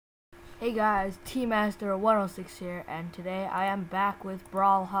Hey guys, T-Master 106 here, and today I am back with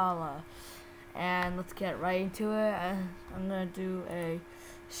Brawlhalla. And let's get right into it. I'm gonna do a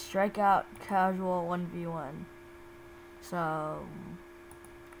strikeout casual 1v1. So,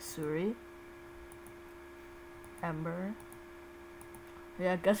 Suri, Ember.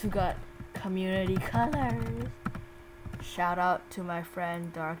 Yeah, guess who got community colors? Shout out to my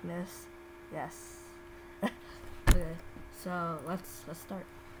friend Darkness. Yes. Okay, so let's start.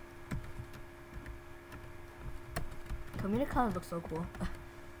 Community colors look so cool.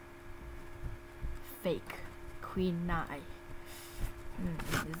 Fake Queen Nye.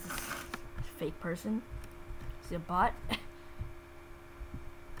 Is this a fake person? Is he a bot?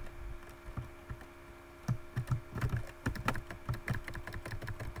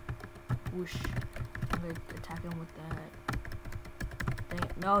 Whoosh. I'm gonna attack him with that. Dang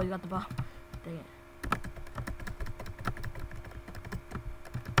it. No, you got the bomb. Dang it.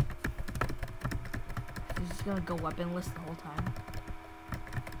 He's just gonna go weaponless the whole time.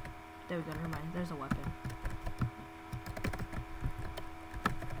 There we go, never mind. There's a weapon.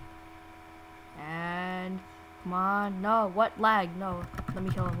 And come on. No, what lag? No. Let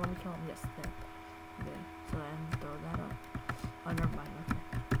me kill him, Yes, there. Okay, so then throw that up. Oh, never mind, okay.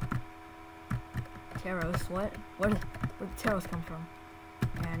 Taros, what? Where'd the Taros come from?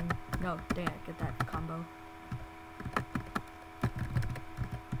 And no, dang it, get that combo.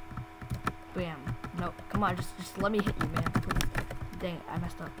 Bam. No, come on, just let me hit you, man. Please. Dang it, I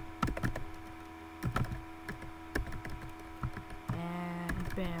messed up.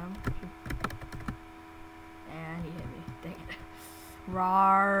 And bam. And he hit me. Dang it.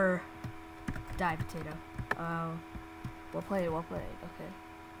 Rawr. Die, potato. Well played. Okay.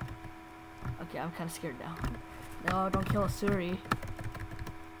 Okay, I'm kind of scared now. No, don't kill a Suri.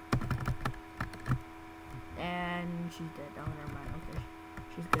 And she's dead. Oh, never mind. Okay.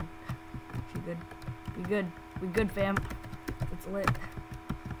 She's good. She's good. We good, fam. It's lit.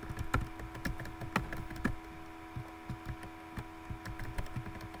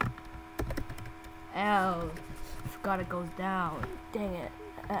 Ow. Forgot it goes down. Dang it.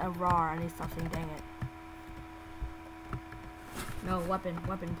 Rawr. I need to stop saying dang it. No, weapon,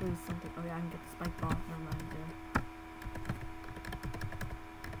 please, something. Oh yeah, I can get the spike ball. Never mind,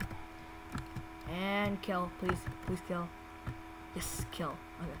 there. And kill, please kill. Yes, kill.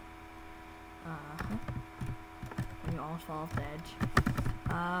 Okay. And you almost fall off the edge.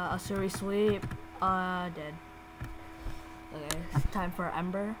 A Suri sweep. Dead. Okay, it's time for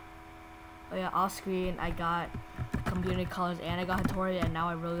Ember. Oh yeah, off screen I got community colors and I got Hattori, and now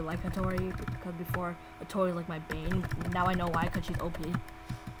I really like Hattori because before Hattori was like my bane. Now I know why, because she's OP.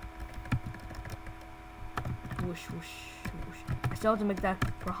 Whoosh, whoosh, whoosh. I still have to make that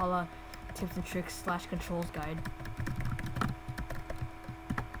Brawlhalla tips and tricks / controls guide.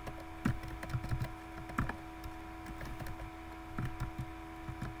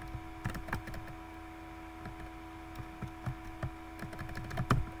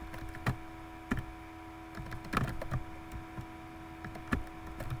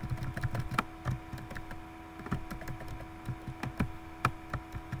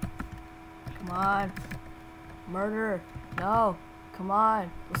 Come on. Murder. No. Come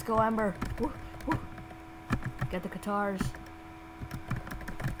on. Let's go, Ember. Woo, woo. Get the guitars.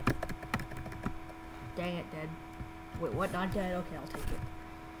 Dang it, dead. Wait, what? Not dead? Okay, I'll take it.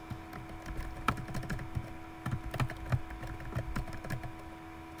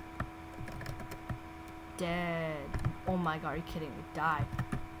 Dead. Oh my god, are you kidding me? Die.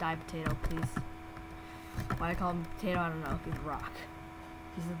 Die, potato, please. Why I call him potato, I don't know. He's rock.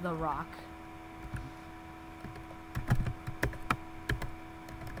 He's the rock.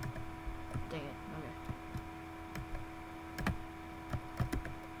 Dang it, okay.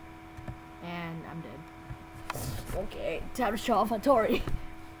 And I'm dead. Okay, time to show off Hattori.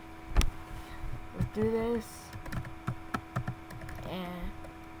 Let's do this. And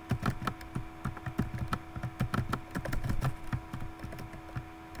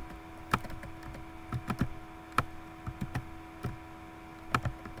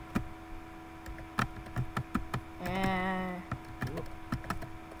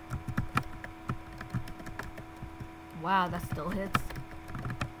wow, that still hits.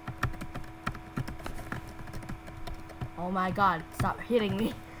 Oh my god, stop hitting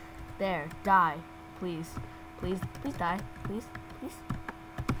me. There, die. Please. Please die. Please.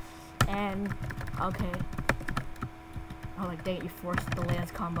 And, okay. Oh, like, dang it, you forced the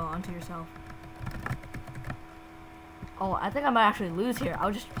Lance combo onto yourself. Oh, I think I might actually lose here. I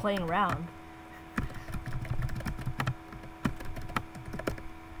was just playing around.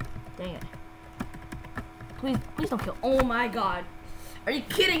 Dang it. Please don't kill. Oh my god. Are you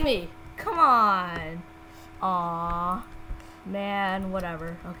kidding me? Come on. Aw. Man,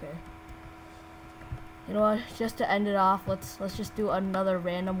 whatever. Okay. You know what? Just to end it off, let's just do another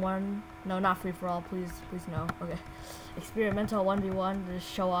random one. No, not free for all, please no. Okay. Experimental 1v1 to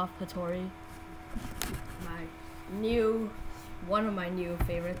show off Hattori. One of my new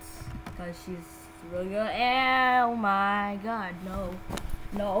favorites, because she's really good. Oh my god,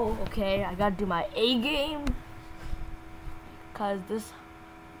 no. Okay, I gotta do my A game. Cause this,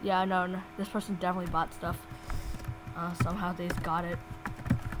 yeah, no, this person definitely bought stuff. Somehow they just got it.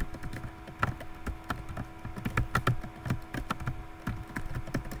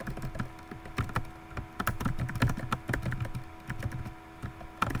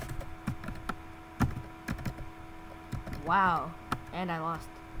 Wow, and I lost.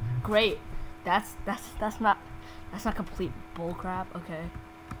 Great. That's not complete bullcrap. Okay,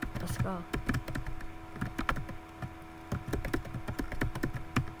 let's go.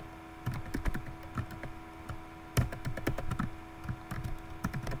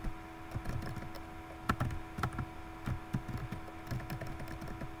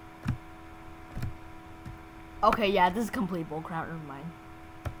 Okay, yeah, this is complete bullcrap. Never mind.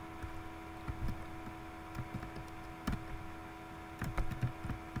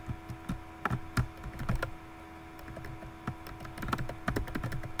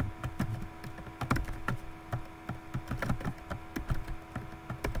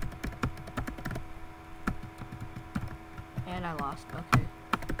 And I lost. Okay.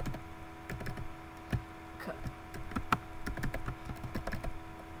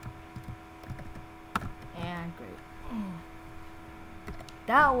 And great.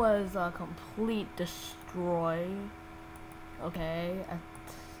 That was a complete destroy. Okay.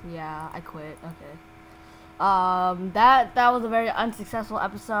 Yeah, I quit. Okay. That was a very unsuccessful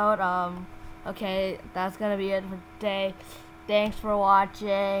episode. Okay, that's gonna be it for today. Thanks for watching,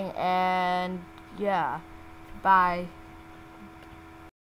 and yeah, bye.